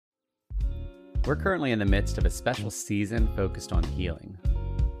We're currently in the midst of a special season focused on healing.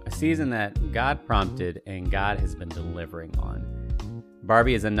 A season that God prompted and God has been delivering on.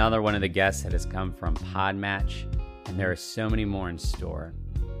 Barbie is another one of the guests that has come from Podmatch, and there are so many more in store.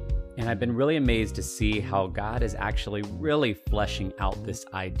 And I've been really amazed to see how God is actually really fleshing out this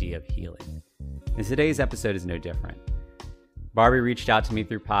idea of healing. And today's episode is no different. Barbie reached out to me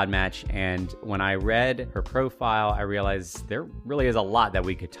through Podmatch, and when I read her profile, I realized there really is a lot that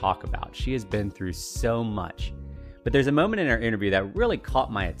we could talk about. She has been through so much. But there's a moment in our interview that really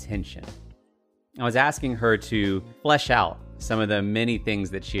caught my attention. I was asking her to flesh out some of the many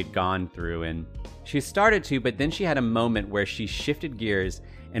things that she had gone through, and she started to, but then she had a moment where she shifted gears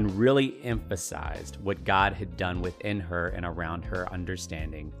and really emphasized what God had done within her and around her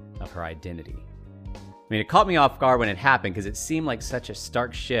understanding of her identity. I mean, it caught me off guard when it happened because it seemed like such a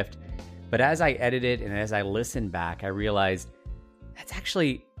stark shift. But as I edited and as I listened back, I realized that's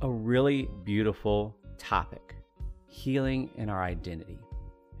actually a really beautiful topic. Healing in our identity.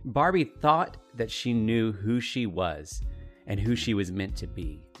 Barbie thought that she knew who she was and who she was meant to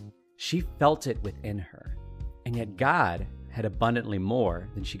be. She felt it within her. And yet God had abundantly more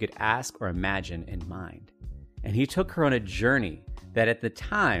than she could ask or imagine in mind. And he took her on a journey that at the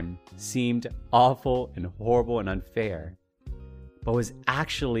time seemed awful and horrible and unfair, but was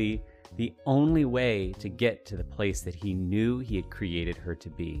actually the only way to get to the place that he knew he had created her to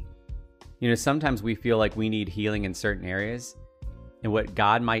be. You know, sometimes we feel like we need healing in certain areas, and what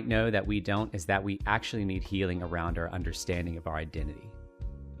God might know that we don't is that we actually need healing around our understanding of our identity.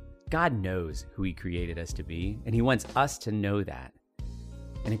 God knows who he created us to be, and he wants us to know that.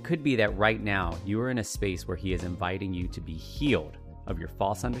 And it could be that right now you are in a space where he is inviting you to be healed of your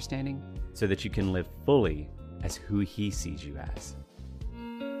false understanding so that you can live fully as who he sees you as.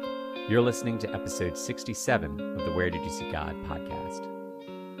 You're listening to episode 67 of the Where Did You See God podcast.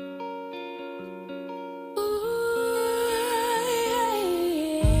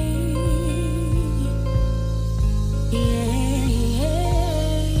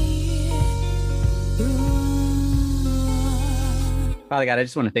 Father God, I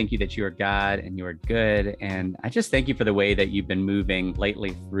just want to thank you that you are God and you are good. And I just thank you for the way that you've been moving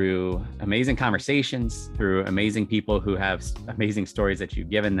lately through amazing conversations, through amazing people who have amazing stories that you've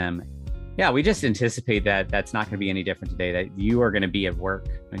given them. Yeah, we just anticipate that that's not going to be any different today, that you are going to be at work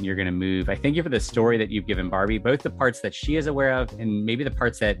and you're going to move. I thank you for the story that you've given Barbie, both the parts that she is aware of and maybe the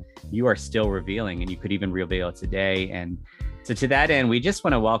parts that you are still revealing and you could even reveal it today. And so to that end, we just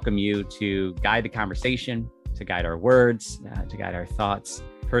want to welcome you to guide the conversation, to guide our words, to guide our thoughts.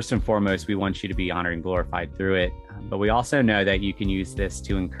 First and foremost, we want you to be honored and glorified through it. But we also know that you can use this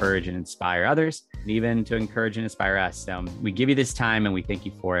to encourage and inspire others, and even to encourage and inspire us. So we give you this time and we thank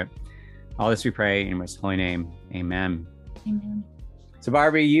you for it. All this we pray in your most holy name. Amen. Amen. So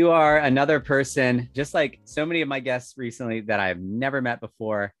Barbie, you are another person, just like so many of my guests recently that I've never met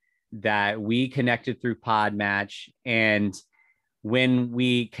before, that we connected through Podmatch. And when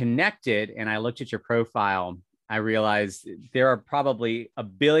we connected and I looked at your profile, I realized there are probably a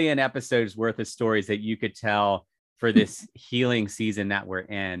billion episodes worth of stories that you could tell for this healing season that we're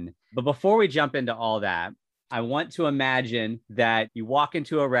in. But before we jump into all that, I want to imagine that you walk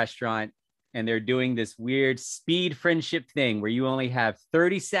into a restaurant and they're doing this weird speed friendship thing where you only have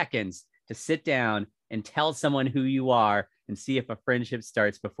 30 seconds to sit down and tell someone who you are and see if a friendship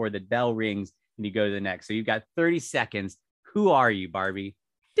starts before the bell rings and you go to the next. So you've got 30 seconds. Who are you, Barbie?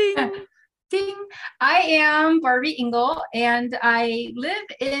 Ding. Ding. I am Barbie Engel, and I live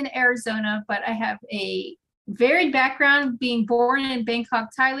in Arizona, but I have a varied background, being born in Bangkok,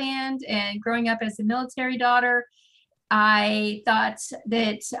 Thailand, and growing up as a military daughter. I thought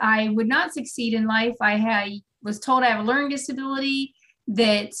that I would not succeed in life. Was told I have a learning disability,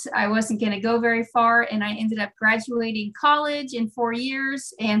 that I wasn't going to go very far, and I ended up graduating college in 4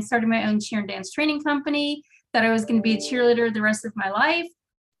 years and started my own cheer and dance training company. That I was going to be a cheerleader the rest of my life.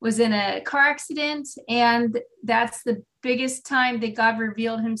 Was in a car accident, and that's the biggest time that God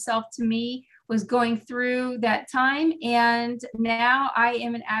revealed himself to me, was going through that time. And now I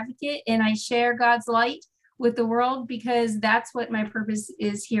am an advocate and I share God's light with the world because that's what my purpose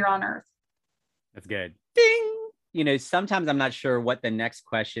is here on earth. That's good. Ding. You know, sometimes I'm not sure what the next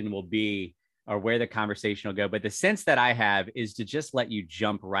question will be or where the conversation will go, but the sense that I have is to just let you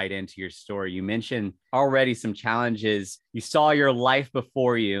jump right into your story. You mentioned already some challenges. You saw your life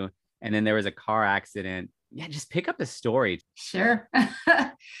before you, and then there was a car accident. Yeah, just pick up the story. Sure.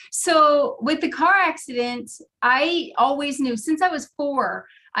 So with the car accident, I always knew since I was 4,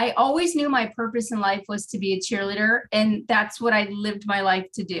 I always knew my purpose in life was to be a cheerleader. And that's what I lived my life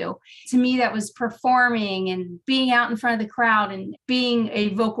to do. To me, that was performing and being out in front of the crowd and being a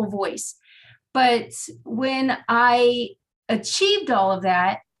vocal voice. But when I achieved all of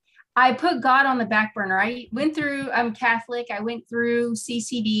that, I put God on the back burner. I'm Catholic. I went through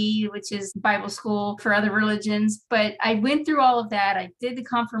CCD, which is Bible school for other religions, but I went through all of that. I did the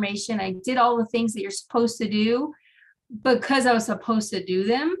confirmation. I did all the things that you're supposed to do because I was supposed to do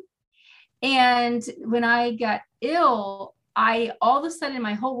them. And when I got ill, I all of a sudden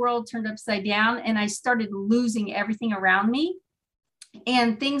my whole world turned upside down and I started losing everything around me.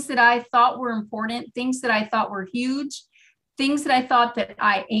 And things that I thought were important, things that I thought were huge, things that I thought that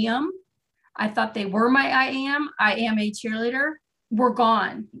I thought they were my I am a cheerleader, were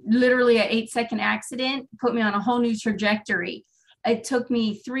gone. Literally an 8-second accident put me on a whole new trajectory. It took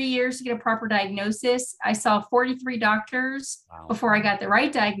me 3 years to get a proper diagnosis. I saw 43 doctors before I got the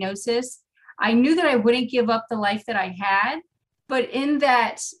right diagnosis. I knew that I wouldn't give up the life that I had, but in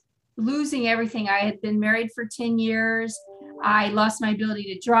that losing everything, I had been married for 10 years. I lost my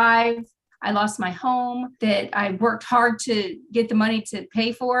ability to drive. I lost my home that I worked hard to get the money to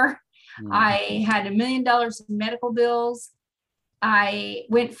pay for. I had $1 million in medical bills. I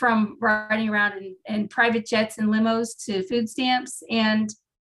went from riding around in private jets and limos to food stamps. And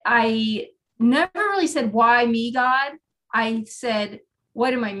I never really said, why me, God? I said,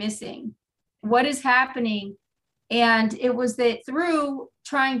 what am I missing? What is happening? And it was that through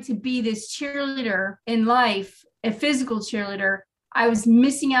trying to be this cheerleader in life, a physical cheerleader, I was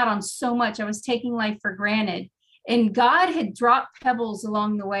missing out on so much. I was taking life for granted. And God had dropped pebbles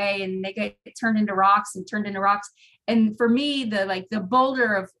along the way and they get turned into rocks and turned into rocks. And for me, the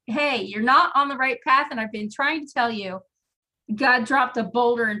boulder of, hey, you're not on the right path. And I've been trying to tell you, God dropped a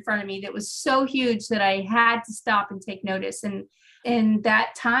boulder in front of me that was so huge that I had to stop and take notice. And in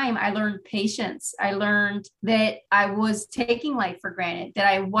that time, I learned patience. I learned that I was taking life for granted, that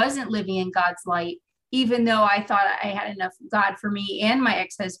I wasn't living in God's light, even though I thought I had enough God for me and my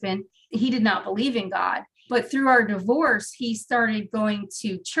ex-husband. He did not believe in God. But through our divorce, he started going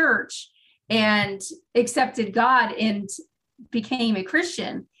to church and accepted God and became a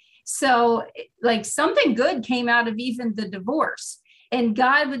Christian. So like something good came out of even the divorce. And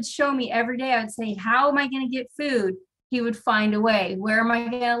God would show me every day. I would say, how am I going to get food? He would find a way. Where am I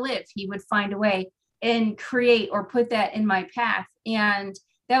going to live? He would find a way and create or put that in my path. And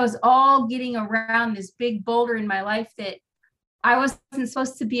that was all getting around this big boulder in my life that I wasn't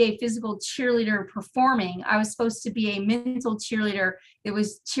supposed to be a physical cheerleader performing. I was supposed to be a mental cheerleader that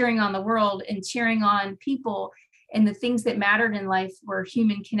was cheering on the world and cheering on people. And the things that mattered in life were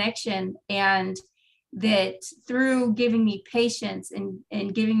human connection. And that through giving me patience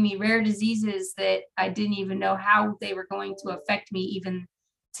and giving me rare diseases that I didn't even know how they were going to affect me even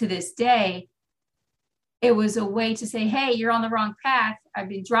to this day, it was a way to say, hey, you're on the wrong path. I've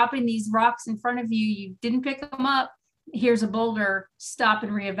been dropping these rocks in front of you. You didn't pick them up. Here's a boulder. Stop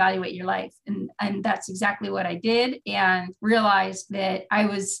and reevaluate your life. And that's exactly what I did, and realized that I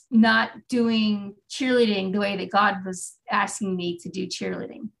was not doing cheerleading the way that God was asking me to do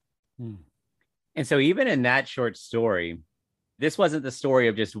cheerleading. And so even in that short story, this wasn't the story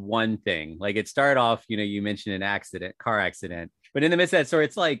of just one thing. Like it started off, you mentioned an car accident, but in the midst of that story,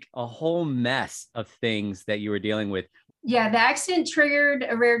 it's like a whole mess of things that you were dealing with. Yeah, the accident triggered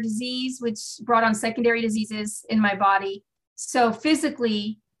a rare disease, which brought on secondary diseases in my body. So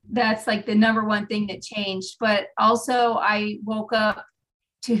physically, that's like the number one thing that changed. But also I woke up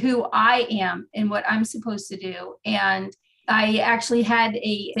to who I am and what I'm supposed to do. And I actually had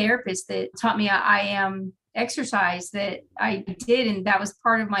a therapist that taught me I am exercise that I did. And that was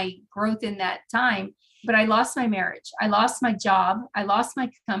part of my growth in that time. But I lost my marriage. I lost my job. I lost my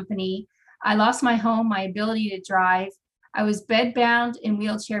company. I lost my home, my ability to drive. I was bedbound and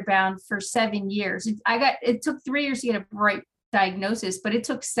wheelchair bound for 7 years. It took 3 years to get a right diagnosis, but it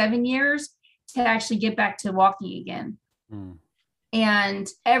took 7 years to actually get back to walking again. And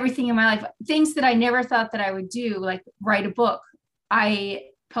everything in my life, things that I never thought that I would do, like write a book. I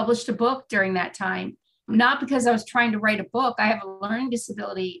published a book during that time, not because I was trying to write a book. I have a learning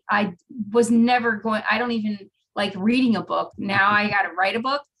disability. I don't even like reading a book. Now I got to write a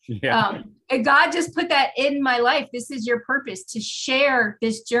book. Yeah. And God just put that in my life. This is your purpose, to share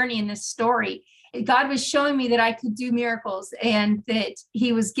this journey and this story. God was showing me that I could do miracles and that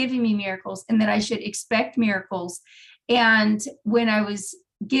he was giving me miracles and that I should expect miracles. And when I was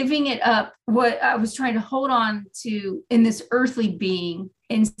giving it up, what I was trying to hold on to in this earthly being,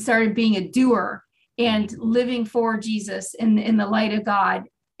 and started being a doer and living for Jesus in the light of God,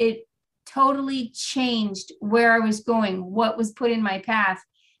 it totally changed where I was going, what was put in my path,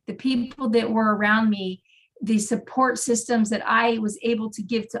 the people that were around me, the support systems that I was able to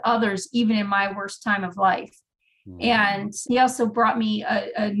give to others, even in my worst time of life. Mm. And he also brought me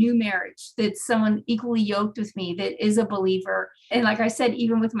a new marriage that's someone equally yoked with me that is a believer. And like I said,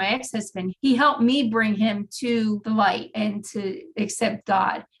 even with my ex-husband, he helped me bring him to the light and to accept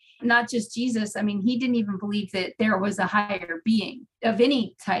God, not just Jesus. I mean, he didn't even believe that there was a higher being of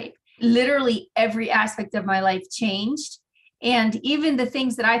any type. Literally every aspect of my life changed. And even the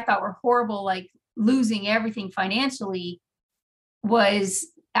things that I thought were horrible, like losing everything financially, was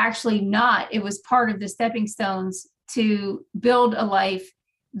actually not. It was part of the stepping stones to build a life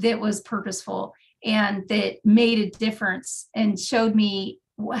that was purposeful and that made a difference and showed me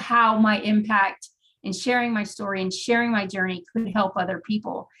how my impact in sharing my story and sharing my journey could help other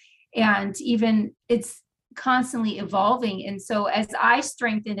people. And even it's constantly evolving. And so as I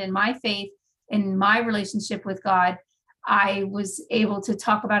strengthened in my faith, in my relationship with God, I was able to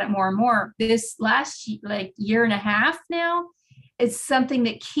talk about it more and more. This last year and a half now, it's something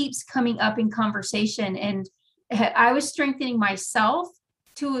that keeps coming up in conversation. And I was strengthening myself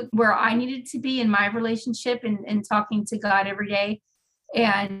to where I needed to be in my relationship and talking to God every day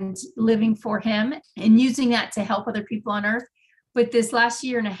and living for him and using that to help other people on earth. But this last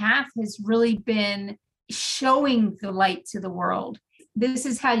year and a half has really been showing the light to the world. This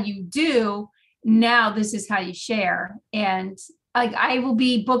is how you do. Now this is how you share. And like I will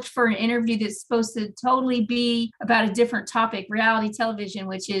be booked for an interview that's supposed to totally be about a different topic, reality television,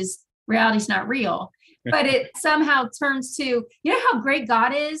 which is reality's not real. But it somehow turns to, you know how great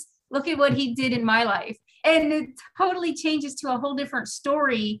God is? Look at what he did in my life. And it totally changes to a whole different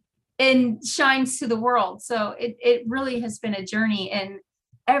story and shines to the world. So it really has been a journey, and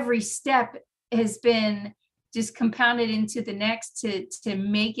every step has been just compounded into the next to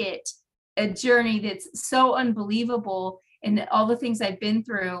make it a journey that's so unbelievable. And all the things I've been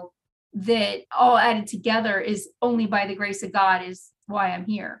through that all added together is only by the grace of God is why I'm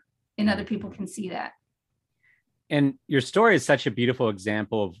here. And other people can see that. And your story is such a beautiful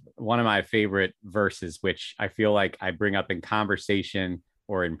example of one of my favorite verses, which I feel like I bring up in conversation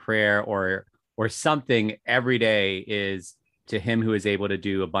or in prayer or something every day, is to him who is able to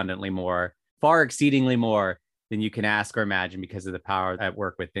do abundantly more, far exceedingly more than you can ask or imagine because of the power at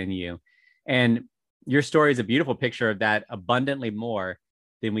work within you. And your story is a beautiful picture of that abundantly more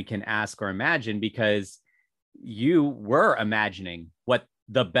than we can ask or imagine, because you were imagining what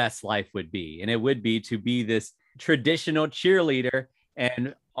the best life would be. And it would be to be this traditional cheerleader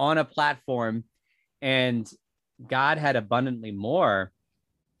and on a platform, and God had abundantly more.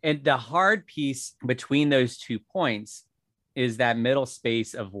 And the hard piece between those 2 points is that middle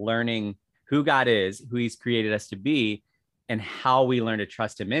space of learning who God is, who he's created us to be, and how we learn to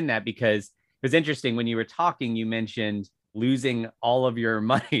trust him in that. Because it was interesting when you were talking, you mentioned losing all of your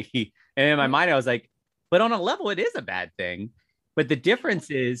money. And in my mind, I was like, but on a level, it is a bad thing. But the difference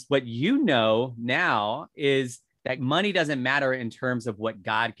is what you know now is that money doesn't matter in terms of what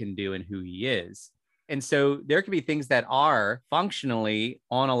God can do and who he is. And so there could be things that are functionally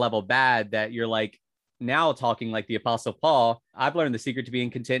on a level bad that you're like, now talking like the Apostle Paul, I've learned the secret to being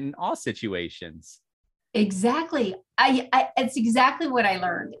content in all situations. Exactly. It's exactly what I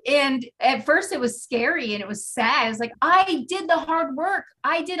learned. And at first it was scary and it was sad. It's like, I did the hard work.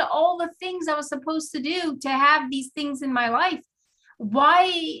 I did all the things I was supposed to do to have these things in my life.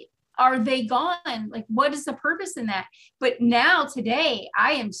 Why are they gone? Like, what is the purpose in that? But now today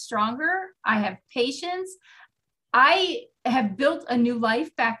I am stronger. I have patience. I have built a new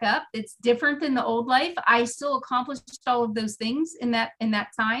life back up. It's different than the old life. I still accomplished all of those things in that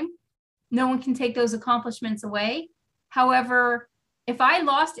time. No one can take those accomplishments away. However, if I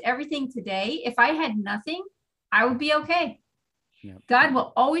lost everything today, if I had nothing, I would be okay. Yep. God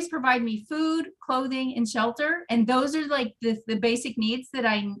will always provide me food, clothing, and shelter. And those are like the basic needs that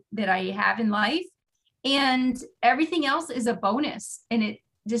I have in life. And everything else is a bonus. And it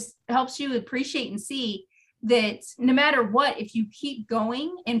just helps you appreciate and see that no matter what, if you keep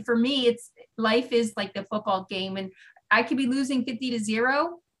going, and for me, it's life is like the football game, and I could be losing 50-0,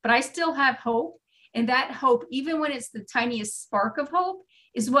 but I still have hope. And that hope, even when it's the tiniest spark of hope,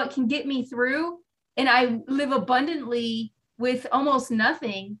 is what can get me through. And I live abundantly with almost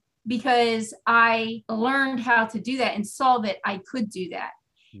nothing because I learned how to do that and saw that I could do that.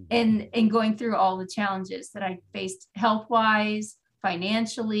 Mm-hmm. And going through all the challenges that I faced health-wise,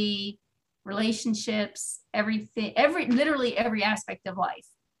 financially, relationships, everything, literally every aspect of life.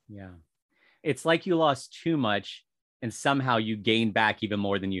 Yeah. It's like you lost too much and somehow you gain back even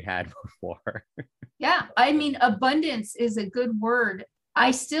more than you had before. Yeah. I mean, abundance is a good word.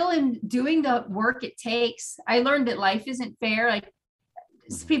 I still am doing the work it takes. I learned that life isn't fair. Like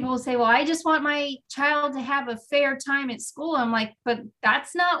people will say, well, I just want my child to have a fair time at school. I'm like, but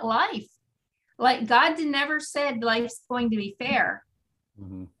that's not life. Like God never said life's going to be fair.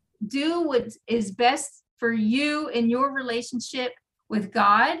 Mhm. Do what is best for you in your relationship with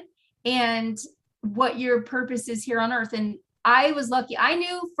God and what your purpose is here on earth. And I was lucky. I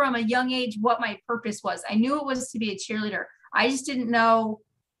knew from a young age what my purpose was. I knew it was to be a cheerleader. I just didn't know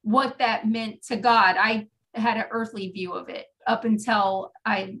what that meant to God. I had an earthly view of it up until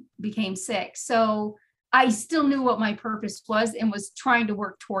I became sick. So I still knew what my purpose was and was trying to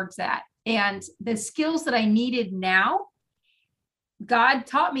work towards that. And the skills that I needed now, God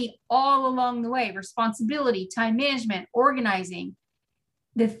taught me all along the way: responsibility, time management, organizing,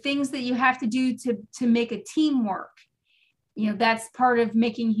 the things that you have to do to make a team work. That's part of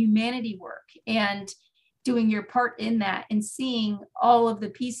making humanity work, and doing your part in that, and seeing all of the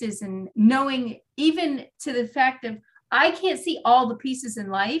pieces, and knowing, even to the fact of, I can't see all the pieces in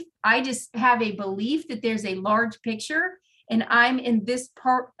life. I just have a belief that there's a large picture and I'm in this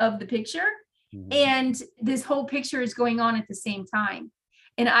part of the picture. Mhm. And this whole picture is going on at the same time.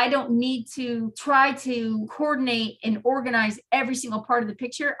 And I don't need to try to coordinate and organize every single part of the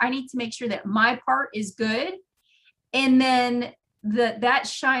picture. I need to make sure that my part is good. And then that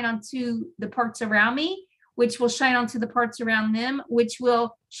shine onto the parts around me, which will shine onto the parts around them, which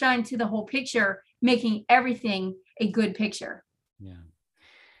will shine to the whole picture, making everything a good picture. Yeah.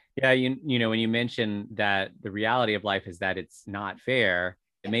 Yeah. You know, when you mentioned that the reality of life is that it's not fair,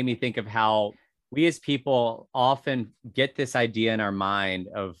 it made me think of how we as people often get this idea in our mind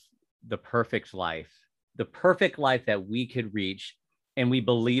of the perfect life that we could reach, and we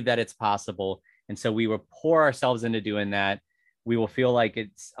believe that it's possible. And so we will pour ourselves into doing that. We will feel like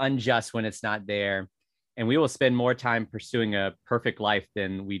it's unjust when it's not there. And we will spend more time pursuing a perfect life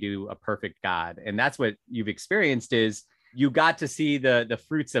than we do a perfect God. And that's what you've experienced, is you got to see the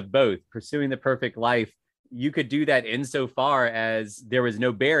fruits of both. Pursuing the perfect life, you could do that insofar as there was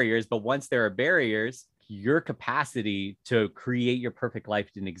no barriers, but once there are barriers, your capacity to create your perfect life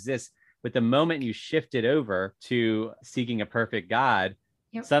didn't exist. But the moment you shifted over to seeking a perfect God,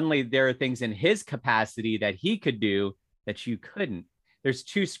 Yep. Suddenly there are things in his capacity that he could do that you couldn't. There's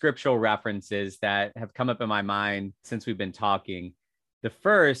two scriptural references that have come up in my mind since we've been talking. The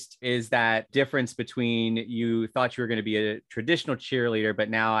first is that difference between, you thought you were going to be a traditional cheerleader, but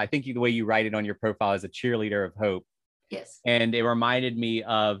now I think the way you write it on your profile is a cheerleader of hope. Yes. And it reminded me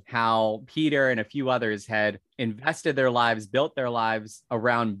of how Peter and a few others had invested their lives, built their lives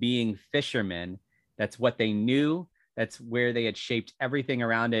around being fishermen. That's what they knew. That's where they had shaped everything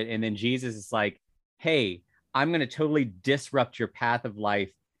around it. And then Jesus is like, hey, I'm going to totally disrupt your path of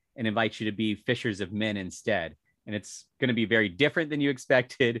life and invite you to be fishers of men instead. And it's going to be very different than you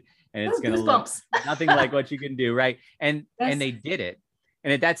expected. And it's going to look nothing like what you can do. Right. And they did it.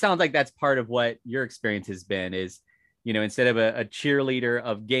 And that sounds like that's part of what your experience has been, is, instead of a cheerleader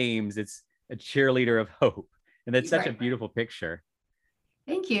of games, it's a cheerleader of hope. And that's such a beautiful picture.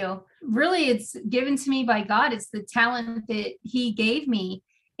 Thank you. Really, it's given to me by God. It's the talent that he gave me.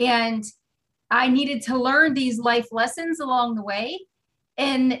 And I needed to learn these life lessons along the way.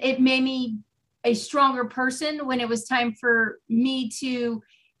 And it made me a stronger person when it was time for me to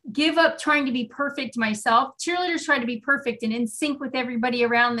give up trying to be perfect myself. Cheerleaders try to be perfect and in sync with everybody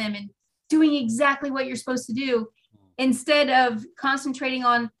around them and doing exactly what you're supposed to do, instead of concentrating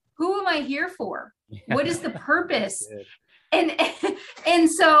on, who am I here for? What is the purpose? And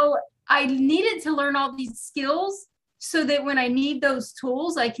so I needed to learn all these skills so that when I need those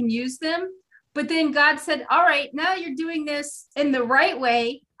tools, I can use them. But then God said, all right, now you're doing this in the right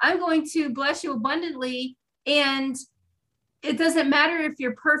way. I'm going to bless you abundantly. And it doesn't matter if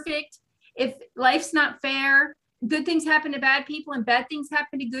you're perfect, if life's not fair. Good things happen to bad people and bad things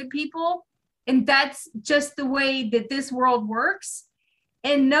happen to good people. And that's just the way that this world works.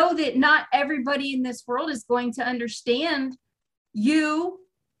 And know that not everybody in this world is going to understand you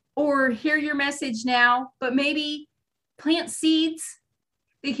or hear your message now, but maybe plant seeds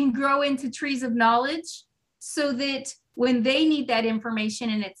that can grow into trees of knowledge, so that when they need that information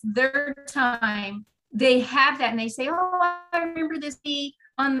and it's their time, they have that and they say, oh, I remember this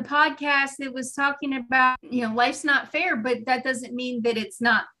on the podcast that was talking about, life's not fair, but that doesn't mean that it's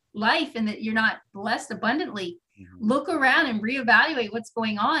not life and that you're not blessed abundantly. Mm-hmm. Look around and reevaluate what's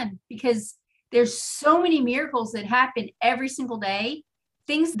going on, because there's so many miracles that happen every single day,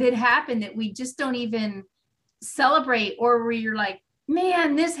 things that happen that we just don't even celebrate, or where you're like,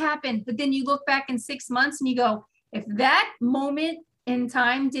 man, this happened. But then you look back in 6 months and you go, if that moment in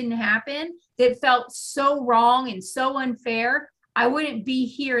time didn't happen, that felt so wrong and so unfair, I wouldn't be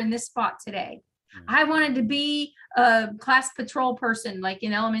here in this spot today. Mm-hmm. I wanted to be a class patrol person, like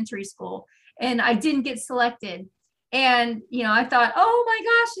in elementary school, and I didn't get selected. And, I thought, oh my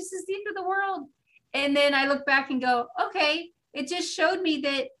gosh, this is the end of the world. And then I look back and go, okay, it just showed me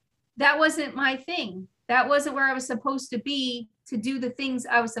that that wasn't my thing. That wasn't where I was supposed to be to do the things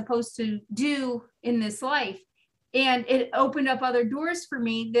I was supposed to do in this life. And it opened up other doors for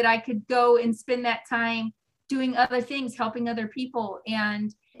me that I could go and spend that time doing other things, helping other people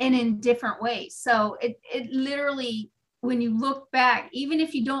and in different ways. So it literally, when you look back, even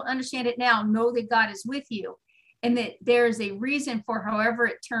if you don't understand it now, know that God is with you and that there's a reason for however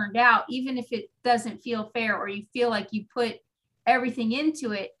it turned out, even if it doesn't feel fair or you feel like you put everything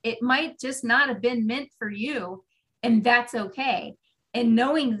into it, it might just not have been meant for you, and that's okay. And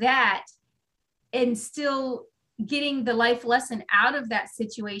knowing that and still getting the life lesson out of that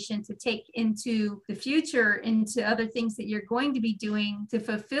situation to take into the future, into other things that you're going to be doing to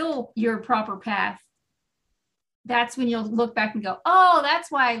fulfill your proper path, that's when you'll look back and go, oh,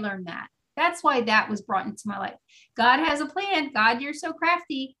 that's why I learned that. That's why that was brought into my life. God has a plan. God, you're so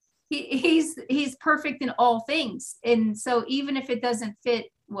crafty. He's perfect in all things. And so even if it doesn't fit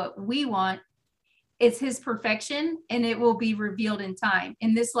what we want, it's his perfection, and it will be revealed in time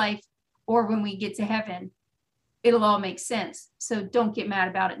in this life, or when we get to heaven, it'll all make sense. So don't get mad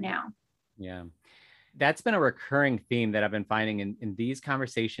about it now. Yeah. That's been a recurring theme that I've been finding in these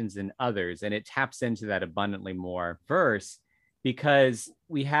conversations and others. And it taps into that abundantly more verse, because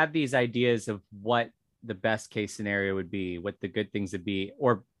we have these ideas of what the best case scenario would be, what the good things would be,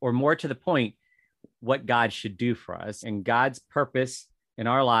 or more to the point, what God should do for us. And God's purpose in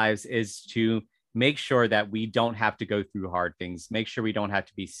our lives is to make sure that we don't have to go through hard things, make sure we don't have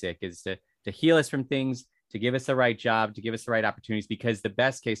to be sick, is to heal us from things, to give us the right job, to give us the right opportunities, because the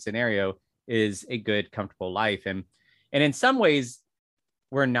best case scenario is a good, comfortable life. And in some ways,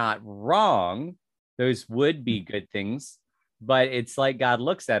 we're not wrong. Those would be good things, but it's like God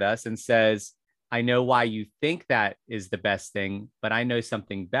looks at us and says, I know why you think that is the best thing, but I know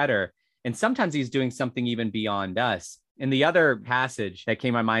something better. And sometimes he's doing something even beyond us. And the other passage that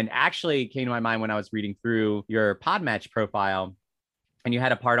came to my mind actually came to my mind when I was reading through your Podmatch profile. And you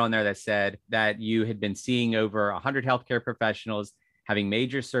had a part on there that said that you had been seeing over 100 healthcare professionals, having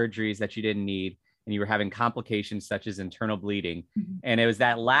major surgeries that you didn't need, and you were having complications such as internal bleeding. Mm-hmm. And it was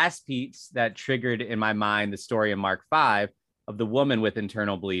that last piece that triggered in my mind the story in Mark 5 of the woman with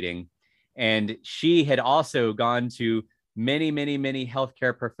internal bleeding. And she had also gone to many, many, many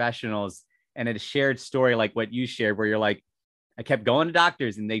healthcare professionals and had a shared story like what you shared, where you're like, I kept going to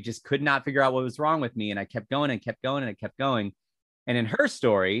doctors and they just could not figure out what was wrong with me. And I kept going and kept going and I kept going. And in her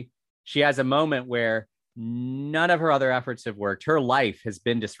story, she has a moment where none of her other efforts have worked. Her life has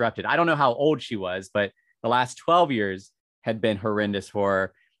been disrupted. I don't know how old she was, but the last 12 years had been horrendous for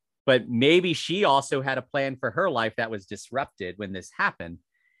her. But maybe she also had a plan for her life that was disrupted when this happened.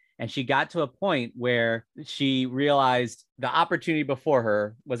 And she got to a point where she realized the opportunity before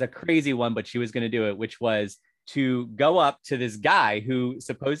her was a crazy one, but she was going to do it, which was to go up to this guy who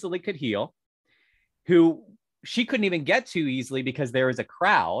supposedly could heal, who she couldn't even get to easily because there was a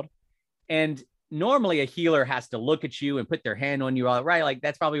crowd. And normally a healer has to look at you and put their hand on you, all right? Like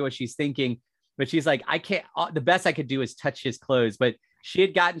that's probably what she's thinking. But she's like, I can't, the best I could do is touch his clothes. But she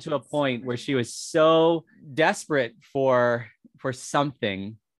had gotten to a point where she was so desperate for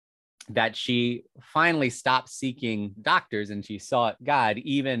something that she finally stopped seeking doctors and she sought God,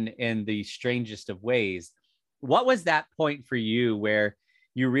 even in the strangest of ways. What was that point for you where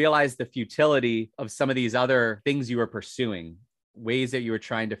you realized the futility of some of these other things you were pursuing, ways that you were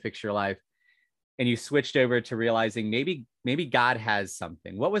trying to fix your life, and you switched over to realizing maybe God has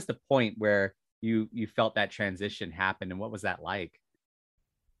something? What was the point where you felt that transition happen, and what was that like?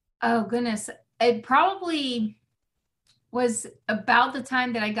 Oh, goodness. It probably was about the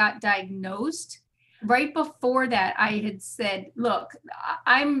time that I got diagnosed. Right before that, I had said, look,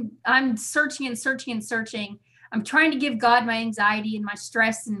 I'm searching and searching and searching. I'm trying to give God my anxiety and my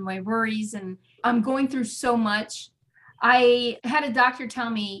stress and my worries, and I'm going through so much. I had a doctor tell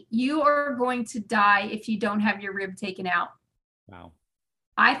me, you are going to die if you don't have your rib taken out. Wow.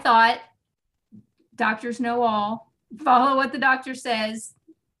 I thought, doctors know all, follow what the doctor says.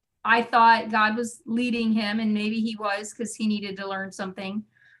 I thought God was leading him, and maybe he was, because he needed to learn something.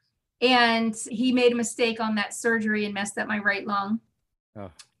 And he made a mistake on that surgery and messed up my right lung.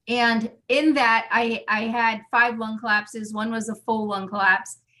 Oh. And in that, I had 5 lung collapses. One was a full lung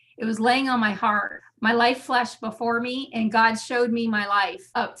collapse. It was laying on my heart. My life flashed before me, and God showed me my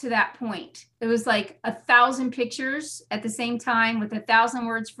life up to that point. It was like 1,000 pictures at the same time with 1,000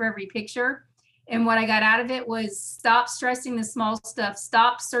 words for every picture. And what I got out of it was, stop stressing the small stuff.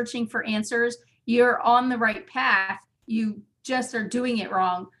 Stop searching for answers. You're on the right path. You just are doing it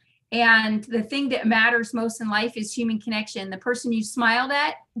wrong. And the thing that matters most in life is human connection. The person you smiled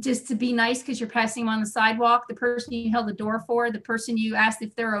at just to be nice because you're passing them on the sidewalk, the person you held the door for, the person you asked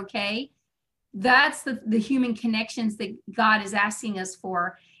if they're okay. That's the human connections that God is asking us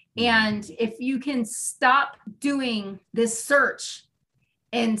for. And if you can stop doing this search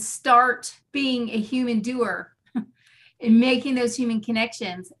and start being a human doer and making those human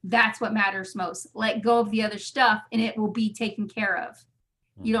connections, that's what matters most. Let go of the other stuff and it will be taken care of.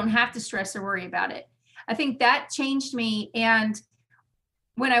 You don't have to stress or worry about it. I think that changed me. And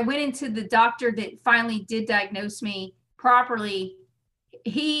when I went into the doctor that finally did diagnose me properly,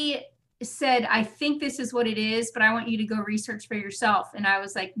 he said, I think this is what it is, but I want you to go research for yourself. And I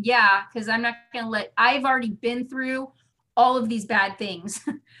was like, yeah, because I'm not going to I've already been through all of these bad things.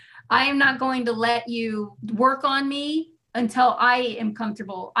 I am not going to let you work on me until I am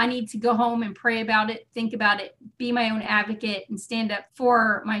comfortable. I need to go home and pray about it, think about it, be my own advocate, and stand up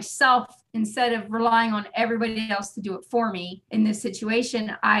for myself instead of relying on everybody else to do it for me. In this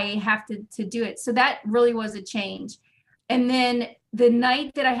situation, I have to do it. So that really was a change. And then the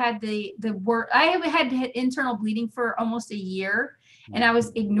night that I had the work, I had internal bleeding for almost a year, and I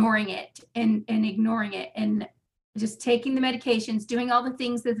was ignoring it and ignoring it and just taking the medications, doing all the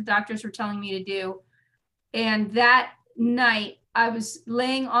things that the doctors were telling me to do. And that night I was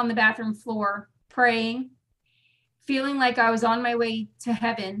laying on the bathroom floor praying, feeling like I was on my way to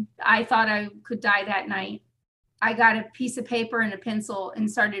heaven. I thought I could die that night. I got a piece of paper and a pencil and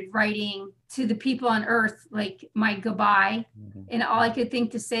started writing to the people on earth, like my goodbye. And all I could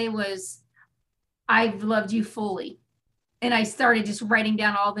think to say was, I've loved you fully. And I started just writing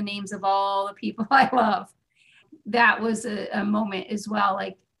down all the names of all the people I love. That was a moment as well.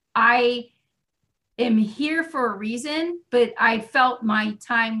 Like, I am here for a reason, but I felt my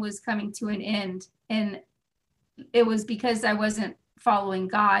time was coming to an end. And it was because I wasn't following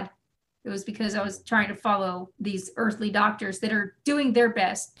God. It was because I was trying to follow these earthly doctors that are doing their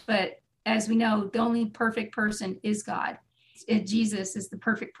best. But as we know, the only perfect person is God. Jesus is the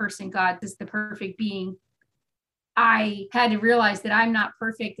perfect person. God is the perfect being. I had to realize that I'm not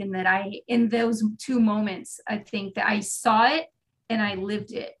perfect, and that in those two moments, I think that I saw it and I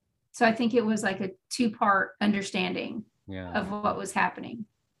lived it. So I think it was like a two-part understanding of what was happening.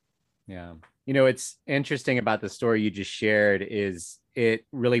 Yeah. You know, it's interesting about the story you just shared is it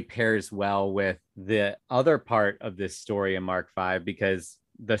really pairs well with the other part of this story in Mark 5, because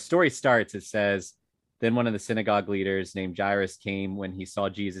the story starts, it says, then one of the synagogue leaders named Jairus came. When he saw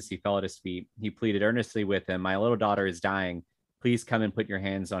Jesus, he fell at his feet. He pleaded earnestly with him, my little daughter is dying. Please come and put your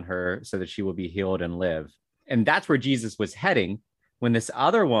hands on her so that she will be healed and live. And that's where Jesus was heading when this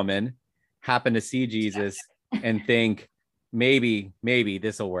other woman happened to see Jesus and think, maybe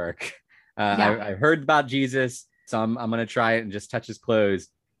this will work. I heard about Jesus, so I'm going to try it and just touch his clothes.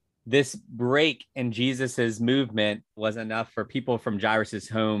 This break in Jesus's movement was enough for people from Jairus's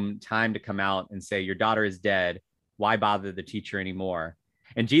home time to come out and say, your daughter is dead. Why bother the teacher anymore?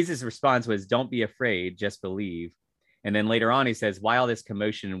 And Jesus' response was, don't be afraid, just believe. And then later on, he says, why all this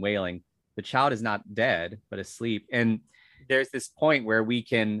commotion and wailing? The child is not dead, but asleep. And there's this point where we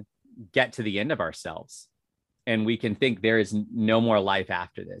can get to the end of ourselves and we can think there is no more life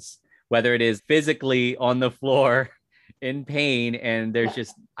after this, whether it is physically on the floor in pain and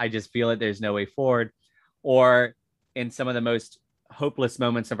I just feel it, there's no way forward, or in some of the most hopeless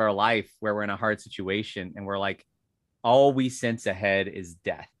moments of our life where we're in a hard situation and we're like, all we sense ahead is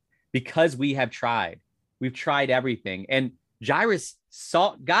death because we've tried everything. And Jairus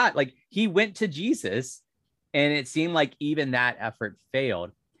saw God, like he went to Jesus and it seemed like even that effort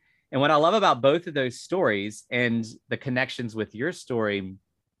failed. And what I love about both of those stories and the connections with your story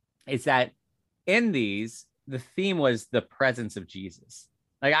is that in these, the theme was the presence of Jesus.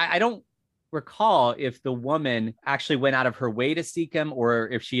 Like, I don't recall if the woman actually went out of her way to seek him or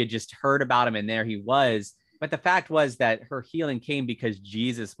if she had just heard about him and there he was. But the fact was that her healing came because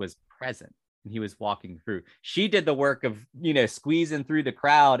Jesus was present and he was walking through. She did the work of, squeezing through the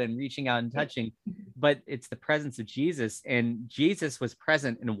crowd and reaching out and touching, but it's the presence of Jesus. And Jesus was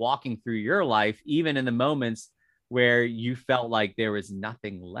present and walking through your life, even in the moments where you felt like there was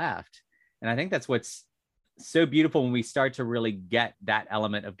nothing left. And I think that's what's so beautiful when we start to really get that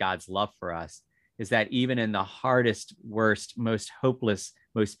element of God's love for us, is that even in the hardest, worst, most hopeless,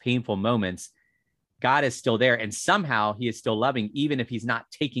 most painful moments, God is still there. And somehow he is still loving, even if he's not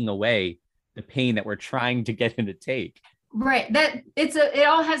taking away the pain that we're trying to get him to take. Right. It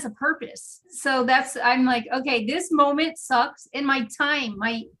all has a purpose. So I'm like, okay, this moment sucks. And my time,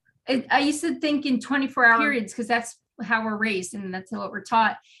 I used to think in 24-hour periods because that's how we're raised and that's what we're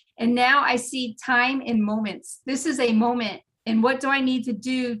taught. And now I see time in moments. This is a moment And what do I need to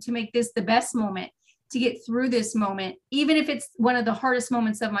do to make this the best moment, to get through this moment? Even if it's one of the hardest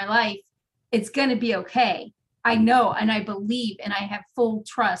moments of my life, it's going to be okay. I know, and I believe, and I have full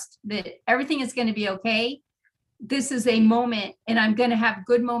trust that everything is going to be okay. This is a moment, and I'm going to have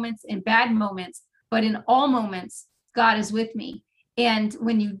good moments and bad moments, but in all moments, God is with me. And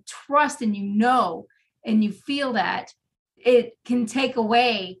when you trust and you know, and you feel that, it can take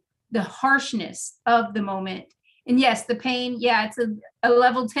away the harshness of the moment. And yes, the pain, yeah, it's a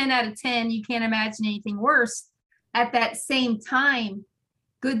level 10 out of 10. You can't imagine anything worse. At that same time,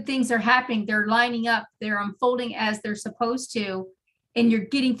 good things are happening. They're lining up. They're unfolding as they're supposed to. And you're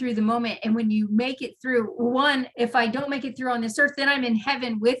getting through the moment. And when you make it through, one, if I don't make it through on this earth, then I'm in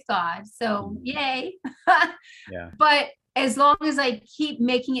heaven with God. So yay. Yeah. But as long as I keep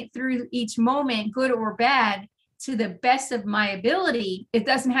making it through each moment, good or bad, to the best of my ability, it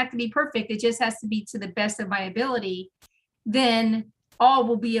doesn't have to be perfect. It just has to be to the best of my ability. Then all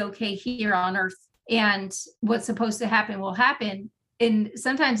will be okay here on earth. And what's supposed to happen will happen. And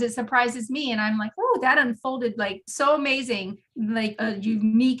sometimes it surprises me, and I'm like, oh, that unfolded like so amazing, like a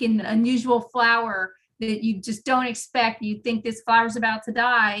unique and unusual flower that you just don't expect. You think this flower's about to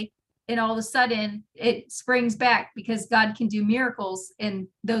die, and all of a sudden it springs back, because God can do miracles, and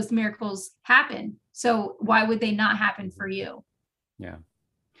those miracles happen. So why would they not happen for you? Yeah.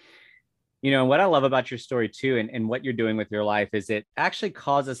 You know, what I love about your story too, and what you're doing with your life, is it actually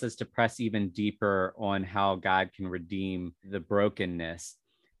causes us to press even deeper on how God can redeem the brokenness.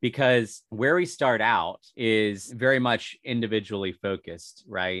 Because where we start out is very much individually focused,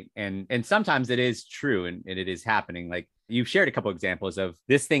 right? And sometimes it is true, and it is happening. Like you've shared a couple examples of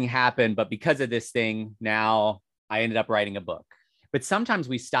this thing happened, but because of this thing, now I ended up writing a book. But sometimes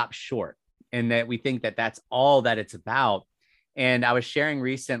we stop short, and that we think that that's all that it's about. And I was sharing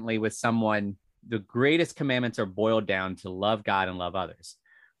recently with someone, the greatest commandments are boiled down to love God and love others,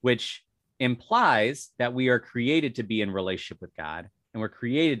 which implies that we are created to be in relationship with God, and we're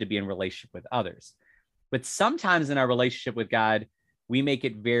created to be in relationship with others. But sometimes in our relationship with God, we make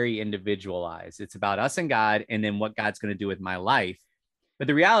it very individualized. It's about us and God, and then what God's going to do with my life. But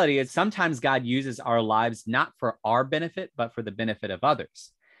the reality is sometimes God uses our lives not for our benefit, but for the benefit of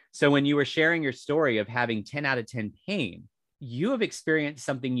others. So when you were sharing your story of having 10 out of 10 pain, you have experienced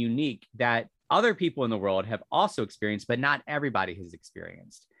something unique that other people in the world have also experienced, but not everybody has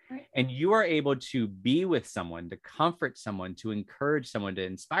experienced. Right. And you are able to be with someone, to comfort someone, to encourage someone, to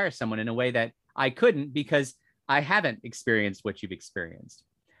inspire someone in a way that I couldn't, because I haven't experienced what you've experienced.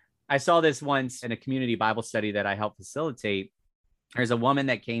 I saw this once in a community Bible study that I helped facilitate. There's a woman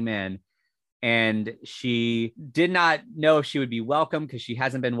that came in, and she did not know if she would be welcome, because she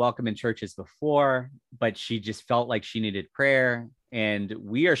hasn't been welcome in churches before, but she just felt like she needed prayer. And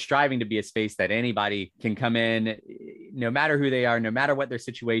we are striving to be a space that anybody can come in, no matter who they are, no matter what their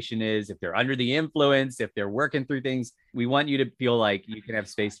situation is, if they're under the influence, if they're working through things, we want you to feel like you can have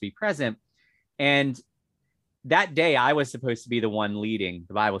space to be present. And that day I was supposed to be the one leading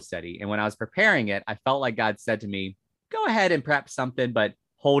the Bible study. And when I was preparing it, I felt like God said to me, go ahead and prep something, but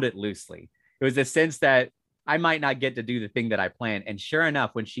hold it loosely. It was a sense that I might not get to do the thing that I planned. And sure enough,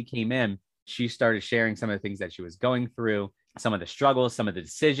 when she came in, she started sharing some of the things that she was going through, some of the struggles, some of the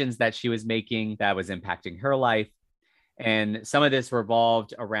decisions that she was making that was impacting her life. And some of this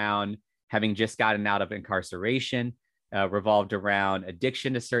revolved around having just gotten out of incarceration, revolved around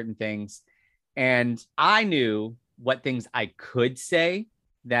addiction to certain things. And I knew what things I could say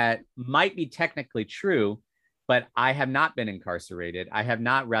that might be technically true, but I have not been incarcerated. I have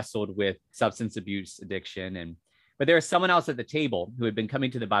not wrestled with substance abuse addiction. But there was someone else at the table who had been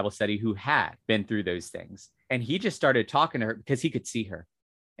coming to the Bible study who had been through those things. And he just started talking to her because he could see her,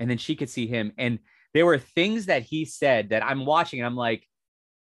 and then she could see him. And there were things that he said that I'm watching, and I'm like,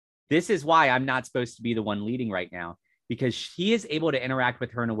 this is why I'm not supposed to be the one leading right now, because he is able to interact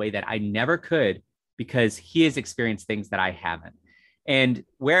with her in a way that I never could, because he has experienced things that I haven't. And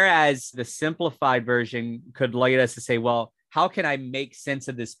whereas the simplified version could lead us to say, well, how can I make sense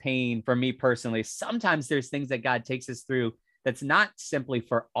of this pain for me personally? Sometimes there's things that God takes us through that's not simply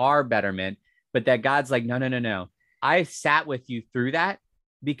for our betterment, but that God's like, no. I sat with you through that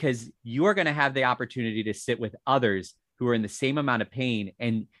because you are going to have the opportunity to sit with others who are in the same amount of pain.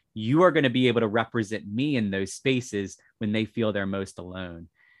 And you are going to be able to represent me in those spaces when they feel they're most alone.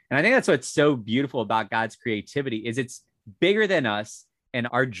 And I think that's what's so beautiful about God's creativity is it's bigger than us and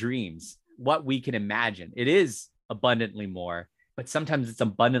our dreams, what we can imagine. It is abundantly more, but sometimes it's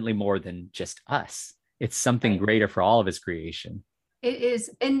abundantly more than just us. It's something greater for all of his creation. It is.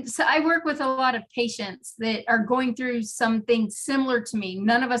 And so I work with a lot of patients that are going through something similar to me.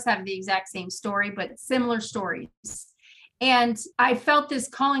 None of us have the exact same story, but similar stories. And I felt this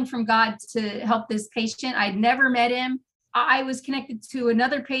calling from God to help this patient. I'd never met him. I was connected to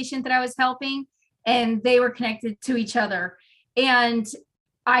another patient that I was helping, and they were connected to each other. And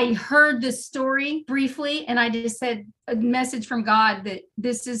I heard this story briefly, and I just said a message from God that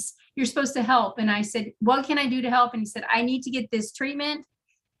this is, you're supposed to help. And I said, what can I do to help? And he said, I need to get this treatment,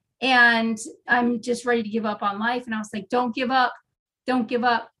 and I'm just ready to give up on life. And I was like, don't give up. Don't give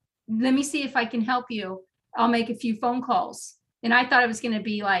up. Let me see if I can help you. I'll make a few phone calls. And I thought it was going to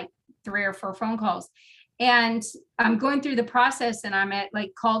be like 3 or 4 phone calls. And I'm going through the process, and I'm at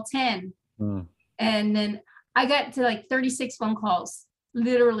like call 10. And then I got to like 36 phone calls,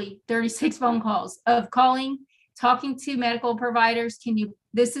 literally 36 phone calls of calling, talking to medical providers.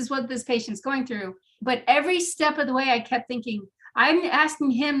 This is what this patient's going through. But every step of the way, I kept thinking, I'm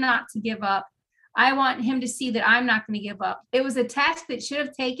asking him not to give up. I want him to see that I'm not going to give up. It was a task that should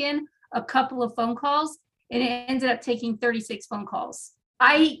have taken a couple of phone calls, and it ended up taking 36 phone calls.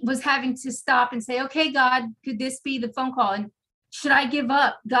 I was having to stop and say, okay, God, could this be the phone call? And should I give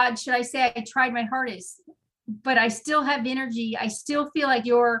up? God, should I say I tried my hardest, but I still have energy? I still feel like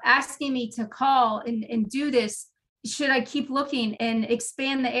you're asking me to call and do this. Should I keep looking and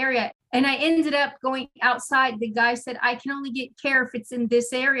expand the area? And I ended up going outside. The guy said, I can only get care if it's in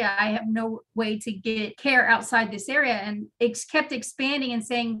this area. I have no way to get care outside this area. And it kept expanding and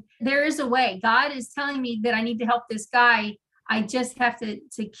saying, there is a way. God is telling me that I need to help this guy. I just have to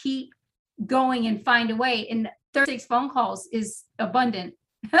keep going and find a way. And 36 phone calls is abundant.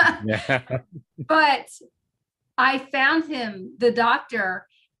 Yeah. But I found him, the doctor,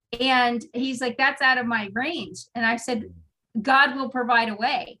 and he's like, that's out of my range. And I said, God will provide a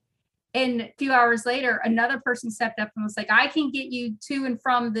way. And a few hours later, another person stepped up and was like, I can get you to and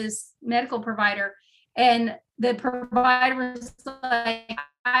from this medical provider. And the provider was like,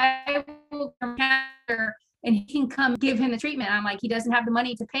 I will come here and he can come give him the treatment. I'm like, he doesn't have the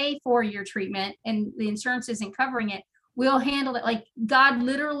money to pay for your treatment, and the insurance isn't covering it. We'll handle it. Like, God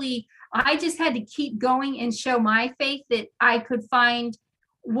literally, I just had to keep going and show my faith that I could find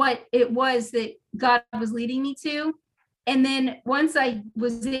what it was that God was leading me to. And then once I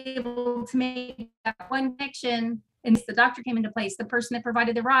was able to make that one connection, and the doctor came into place, the person that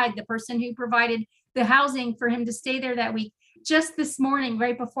provided the ride, the person who provided the housing for him to stay there that week. Just this morning,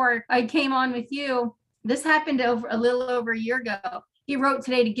 right before I came on with you, this happened a little over a year ago. He wrote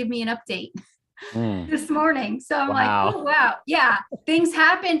today to give me an update this morning. So I'm like, oh, wow. Yeah, things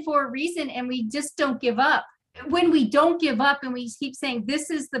happen for a reason, and we just don't give up. When we don't give up and we keep saying, this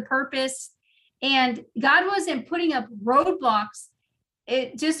is the purpose, and God wasn't putting up roadblocks.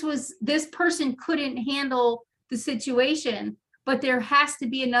 It just was, this person couldn't handle the situation, but there has to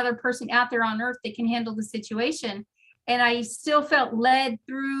be another person out there on earth that can handle the situation. And I still felt led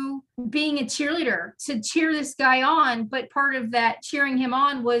through being a cheerleader to cheer this guy on. But part of that cheering him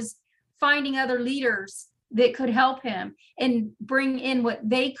on was finding other leaders that could help him and bring in what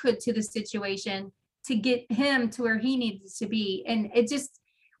they could to the situation to get him to where he needed to be. And it just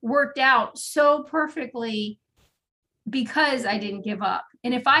worked out so perfectly because I didn't give up.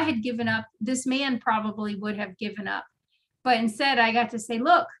 And if I had given up, this man probably would have given up. But instead, I got to say,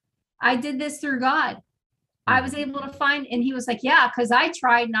 look, I did this through God. I was able to find, and he was like, yeah, because I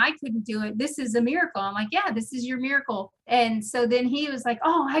tried and I couldn't do it. This is a miracle. I'm like, yeah, this is your miracle. And so then he was like,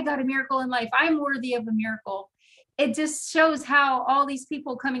 oh, I got a miracle in life. I'm worthy of a miracle. It just shows how all these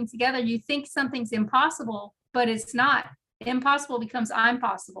people coming together, you think something's impossible, but it's not. Impossible becomes I'm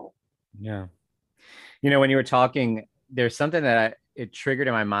possible. Yeah. You know, when you were talking, there's something that it triggered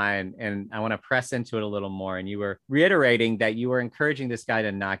in my mind, and I want to press into it a little more. And you were reiterating that you were encouraging this guy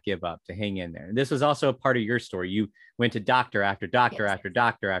to not give up, to hang in there. And this was also a part of your story. You went to doctor after doctor, Yes. after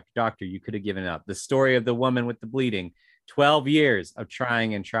doctor after doctor. You could have given up. The story of the woman with the bleeding, 12 years of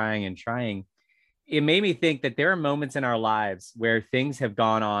trying and trying and trying. It made me think that there are moments in our lives where things have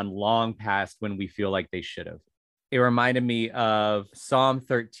gone on long past when we feel like they should have. It reminded me of Psalm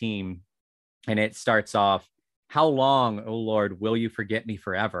 13, and it starts off, how long, O Lord, will you forget me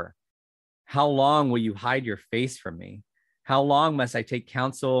forever? How long will you hide your face from me? How long must I take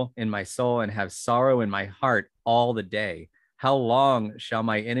counsel in my soul and have sorrow in my heart all the day? How long shall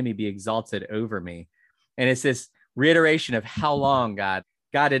my enemy be exalted over me? And it's this reiteration of how long, God.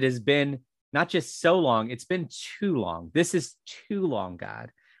 God, it has been not just so long, it's been too long. This is too long,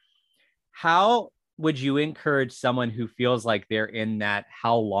 God. How would you encourage someone who feels like they're in that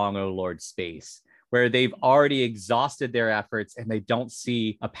how long, oh Lord, space, where they've already exhausted their efforts and they don't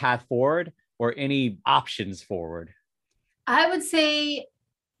see a path forward or any options forward? I would say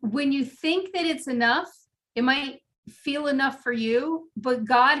when you think that it's enough, it might feel enough for you, but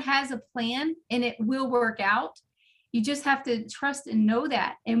God has a plan and it will work out. You just have to trust and know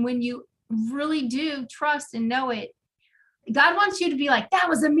that. And when you really do trust and know it, God wants you to be like, that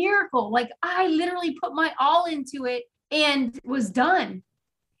was a miracle. Like, I literally put my all into it and was done.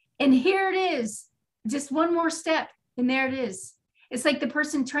 And here it is, just one more step. And there it is. It's like the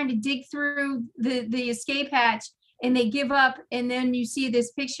person trying to dig through the escape hatch and they give up. And then you see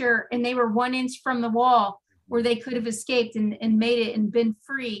this picture and they were 1 inch from the wall where they could have escaped and made it and been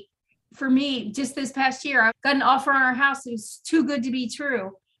free. For me, just this past year, I got an offer on our house. It was too good to be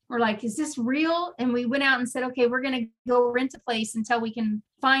true. We're like, is this real? And we went out and said, okay, we're going to go rent a place until we can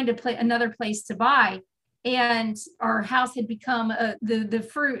find another place to buy. And our house had become the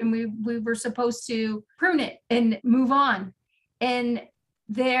fruit, and we were supposed to prune it and move on. And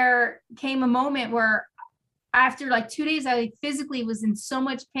there came a moment where after like 2 days, I physically was in so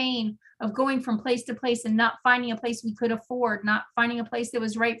much pain of going from place to place and not finding a place we could afford, not finding a place that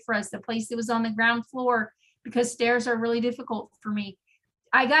was right for us, the place that was on the ground floor, because stairs are really difficult for me.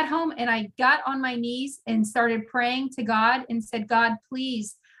 I got home and I got on my knees and started praying to God and said, God,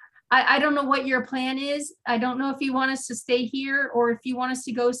 please, I don't know what your plan is. I don't know if you want us to stay here or if you want us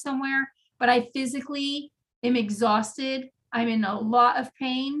to go somewhere, but I physically am exhausted. I'm in a lot of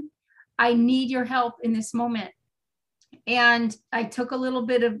pain. I need your help in this moment. And I took a little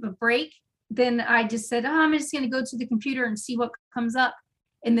bit of a break. Then I just said, I'm just going to go to the computer and see what comes up.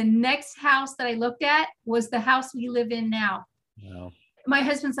 And the next house that I looked at was the house we live in now. Wow. My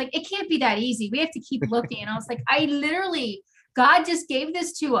husband's like, it can't be that easy. We have to keep looking. And I was like, God just gave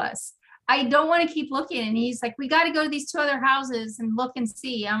this to us. I don't want to keep looking. And he's like, we got to go to these 2 other houses and look and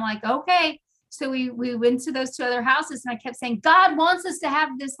see. I'm like, okay. So we went to those 2 other houses and I kept saying, God wants us to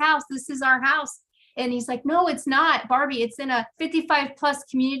have this house. This is our house. And he's like, no, it's not, Barbie. It's in a 55 plus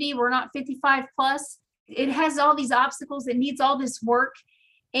community. We're not 55 plus. It has all these obstacles. It needs all this work.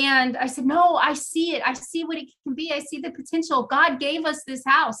 And I said, no, I see it. I see what it can be. I see the potential. God gave us this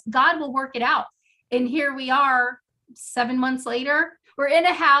house. God will work it out. And here we are 7 months later. We're in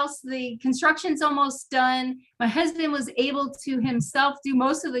a house. The construction's almost done. My husband was able to himself do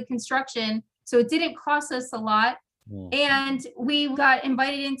most of the construction, so it didn't cost us a lot. And we got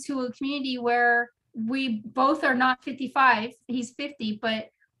invited into a community where we both are not 55. He's 50, but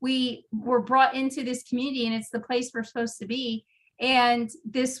we were brought into this community and it's the place we're supposed to be. And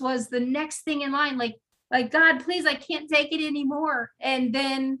this was the next thing in line, like God, please, I can't take it anymore. And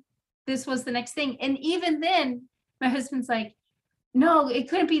then this was the next thing. And even then, my husband's like, no, it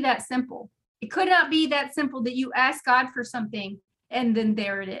couldn't be that simple. It could not be that simple that you ask God for something and then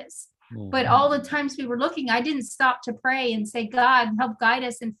there it is. But all the times we were looking, I didn't stop to pray and say, God, help guide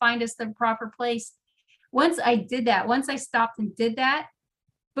us and find us the proper place. Once I did that, once I stopped and did that,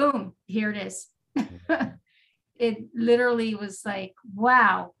 boom, here it is. It literally was like,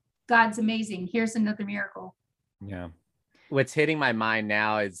 wow, God's amazing. Here's another miracle. Yeah. What's hitting my mind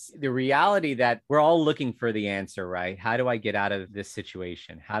now is the reality that we're all looking for the answer, right? How do I get out of this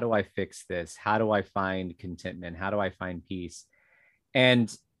situation? How do I fix this? How do I find contentment? How do I find peace?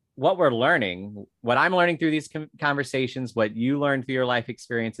 And what we're learning, what I'm learning through these conversations, what you learn through your life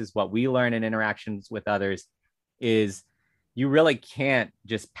experiences, what we learn in interactions with others is you really can't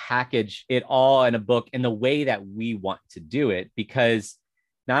just package it all in a book in the way that we want to do it, because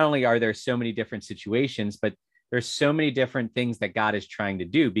not only are there so many different situations, but there's so many different things that God is trying to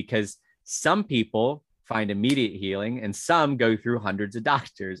do, because some people find immediate healing and some go through hundreds of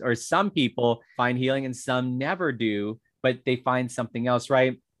doctors, or some people find healing and some never do, but they find something else,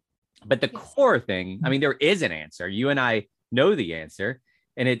 right? But the core thing, I mean, there is an answer. You and I know the answer,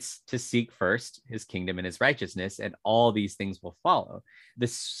 and it's to seek first his kingdom and his righteousness, and all these things will follow. The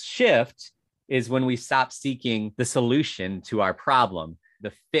shift is when we stop seeking the solution to our problem,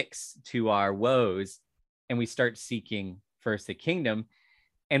 the fix to our woes, and we start seeking first the kingdom.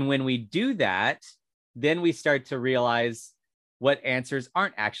 And when we do that, then we start to realize what answers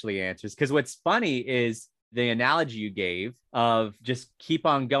aren't actually answers. Because what's funny is the analogy you gave of just keep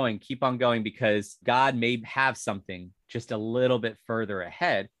on going, because God may have something just a little bit further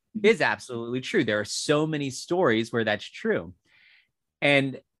ahead is absolutely true. There are so many stories where that's true.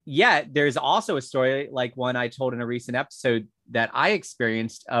 And yet there's also a story like one I told in a recent episode that I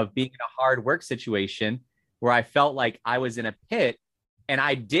experienced of being in a hard work situation where I felt like I was in a pit, and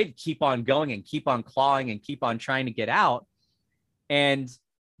I did keep on going and keep on clawing and keep on trying to get out. And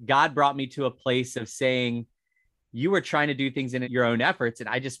God brought me to a place of saying, you were trying to do things in your own efforts, and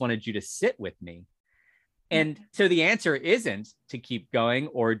I just wanted you to sit with me. And so the answer isn't to keep going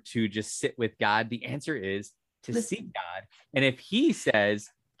or to just sit with God. The answer is to seek God. And if he says,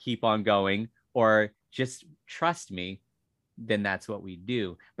 keep on going or just trust me, then that's what we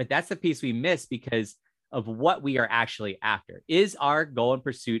do. But that's the piece we miss, because of what we are actually after. Is our goal and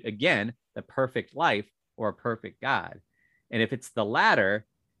pursuit, again, the perfect life or a perfect God? And if it's the latter,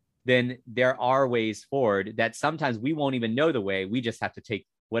 then there are ways forward that sometimes we won't even know the way. We just have to take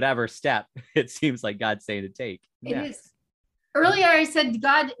whatever step it seems like God's saying to take. It is. Earlier, I said,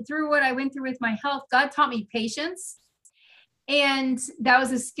 God, through what I went through with my health, God taught me patience. And that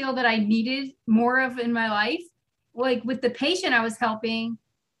was a skill that I needed more of in my life. Like with the patient I was helping,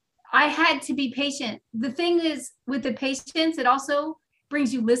 I had to be patient. The thing is, with the patience, it also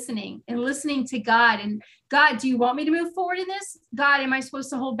brings you listening and listening to God. And God, do you want me to move forward in this? God, am I supposed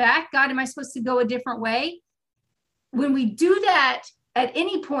to hold back? God, am I supposed to go a different way? When we do that at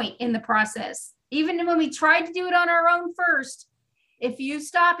any point in the process, even when we tried to do it on our own first, if you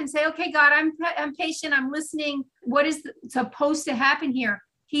stop and say, okay, God, I'm patient, I'm listening, what is supposed to happen here?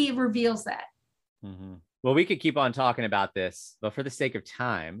 He reveals that. Mm-hmm. Well, we could keep on talking about this, but for the sake of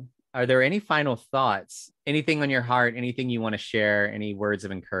time, are there any final thoughts, anything on your heart, anything you want to share, any words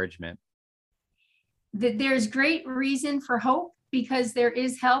of encouragement? That there's great reason for hope because there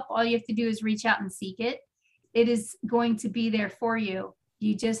is help. All you have to do is reach out and seek it. It is going to be there for you.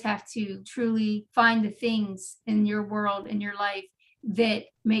 You just have to truly find the things in your world, in your life, that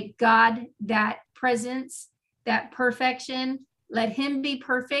make God that presence, that perfection. Let him be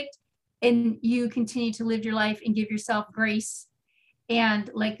perfect, and you continue to live your life and give yourself grace and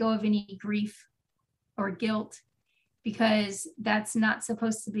let go of any grief or guilt, because that's not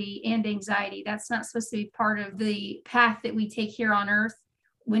supposed to be, and anxiety. That's not supposed to be part of the path that we take here on earth.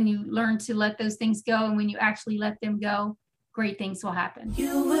 When you learn to let those things go, and when you actually let them go, great things will happen.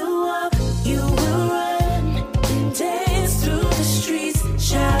 You will walk, you will run, dance through the streets,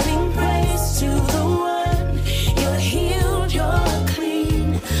 shouting praise to the one. You're healed, you're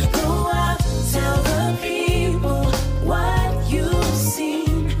clean. Go out, tell the people what you've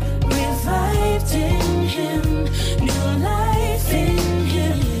seen. Revived in him, new life in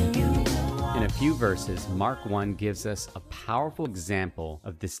him. In a few verses, Mark 1 gives us a powerful example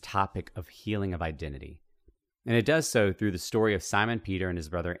of this topic of healing of identity. And it does so through the story of Simon Peter and his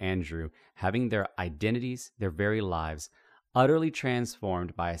brother Andrew having their identities, their very lives, utterly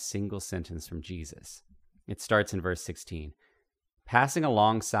transformed by a single sentence from Jesus. It starts in verse 16. Passing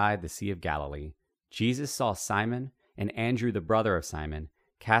alongside the Sea of Galilee, Jesus saw Simon and Andrew, the brother of Simon,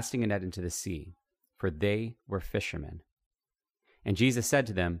 casting a net into the sea, for they were fishermen. And Jesus said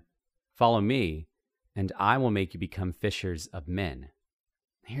to them, "Follow me, and I will make you become fishers of men."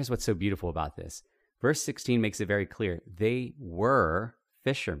 Here's what's so beautiful about this. Verse 16 makes it very clear. They were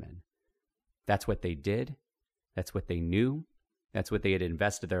fishermen. That's what they did. That's what they knew. That's what they had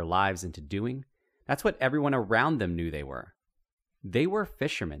invested their lives into doing. That's what everyone around them knew they were. They were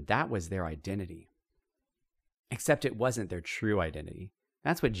fishermen. That was their identity. Except it wasn't their true identity.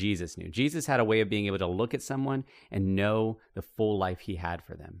 That's what Jesus knew. Jesus had a way of being able to look at someone and know the full life he had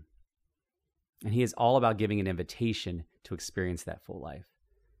for them. And he is all about giving an invitation to experience that full life.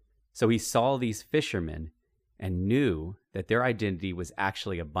 So he saw these fishermen and knew that their identity was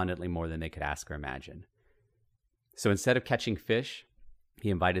actually abundantly more than they could ask or imagine. So instead of catching fish, he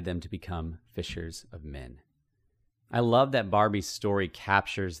invited them to become fishers of men. I love that Barbie's story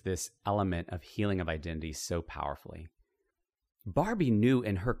captures this element of healing of identity so powerfully. Barbie knew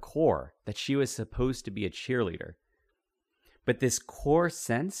in her core that she was supposed to be a cheerleader. But this core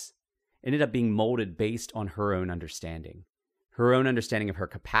sense ended up being molded based on her own understanding. Her own understanding of her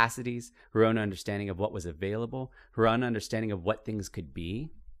capacities, her own understanding of what was available, her own understanding of what things could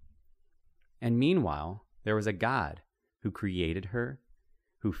be. And meanwhile, there was a God who created her,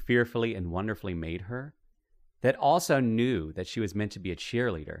 who fearfully and wonderfully made her, that also knew that she was meant to be a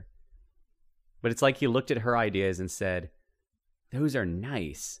cheerleader. But it's like he looked at her ideas and said, "Those are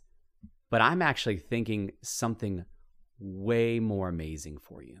nice, but I'm actually thinking something way more amazing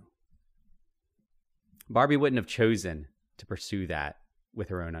for you." Barbie wouldn't have chosen to pursue that with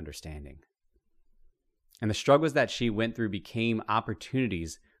her own understanding. And the struggles that she went through became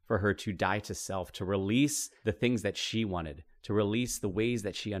opportunities for her to die to self, to release the things that she wanted, to release the ways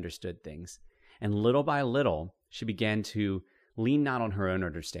that she understood things. And little by little, she began to lean not on her own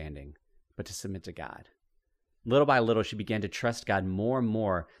understanding, but to submit to God. Little by little, she began to trust God more and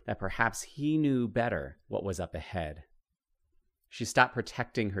more that perhaps he knew better what was up ahead. She stopped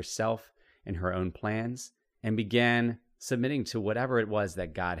protecting herself and her own plans and began submitting to whatever it was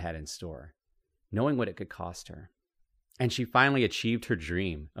that God had in store, knowing what it could cost her. And she finally achieved her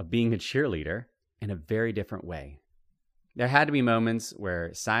dream of being a cheerleader in a very different way. There had to be moments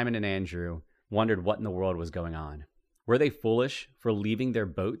where Simon and Andrew wondered what in the world was going on. Were they foolish for leaving their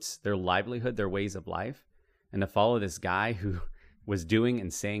boats, their livelihood, their ways of life, and to follow this guy who was doing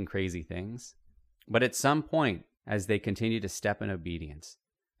and saying crazy things? But at some point, as they continue to step in obedience,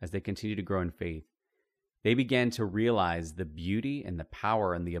 as they continue to grow in faith, they began to realize the beauty and the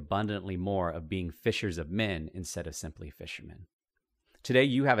power and the abundantly more of being fishers of men instead of simply fishermen. Today,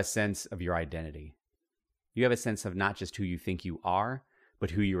 you have a sense of your identity. You have a sense of not just who you think you are,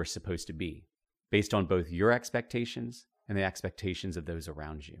 but who you are supposed to be, based on both your expectations and the expectations of those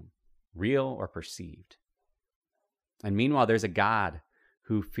around you, real or perceived. And meanwhile, there's a God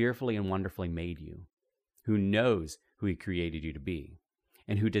who fearfully and wonderfully made you, who knows who he created you to be,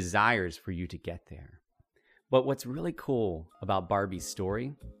 and who desires for you to get there. But what's really cool about Barbie's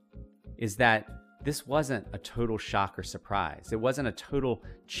story is that this wasn't a total shock or surprise. It wasn't a total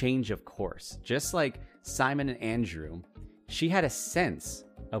change of course. Just like Simon and Andrew, she had a sense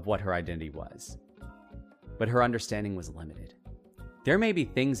of what her identity was, but her understanding was limited. There may be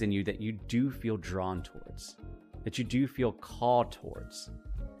things in you that you do feel drawn towards, that you do feel called towards,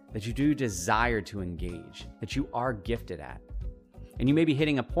 that you do desire to engage, that you are gifted at. And you may be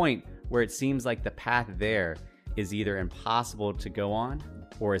hitting a point where it seems like the path there is either impossible to go on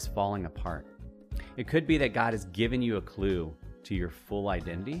or is falling apart. It could be that God has given you a clue to your full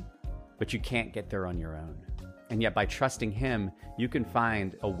identity, but you can't get there on your own. And yet by trusting him, you can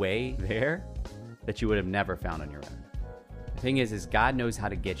find a way there that you would have never found on your own. The thing is God knows how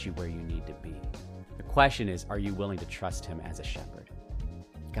to get you where you need to be. The question is, are you willing to trust him as a shepherd?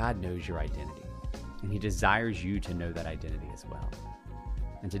 God knows your identity, and he desires you to know that identity as well.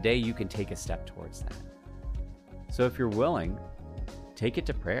 And today you can take a step towards that. So if you're willing, take it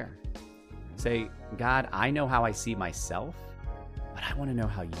to prayer. Say, God, I know how I see myself, but I want to know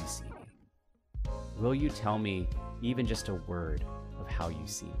how you see me. Will you tell me even just a word of how you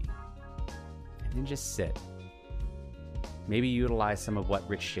see me? And then just sit. Maybe utilize some of what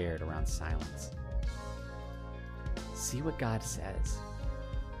Rich shared around silence. See what God says.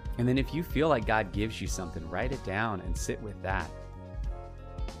 And then if you feel like God gives you something, write it down and sit with that.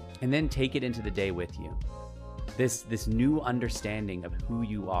 And then take it into the day with you. This new understanding of who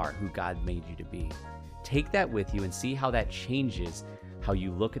you are, who God made you to be. Take that with you and see how that changes how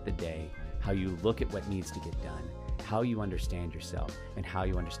you look at the day, how you look at what needs to get done, how you understand yourself, and how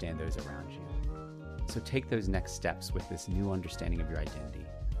you understand those around you. So take those next steps with this new understanding of your identity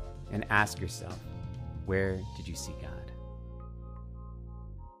and ask yourself, where did you see God?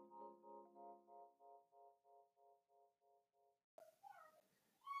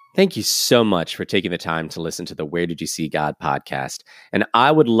 Thank you so much for taking the time to listen to the Where Did You See God podcast. And I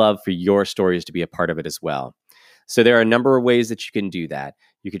would love for your stories to be a part of it as well. So there are a number of ways that you can do that.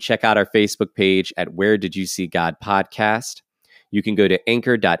 You can check out our Facebook page at Where Did You See God podcast. You can go to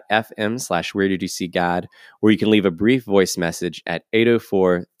anchor.fm/Where Did You See God, or you can leave a brief voice message at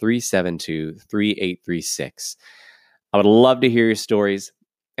 804-372-3836. I would love to hear your stories.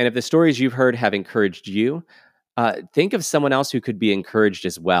 And if the stories you've heard have encouraged you, think of someone else who could be encouraged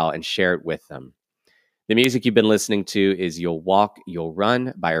as well and share it with them. The music you've been listening to is You'll Walk, You'll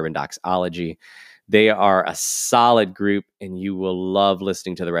Run by Urban Doxology. They are a solid group, and you will love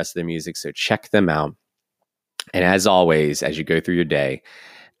listening to the rest of their music, so check them out. And as always, as you go through your day,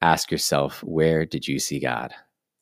 ask yourself, where did you see God?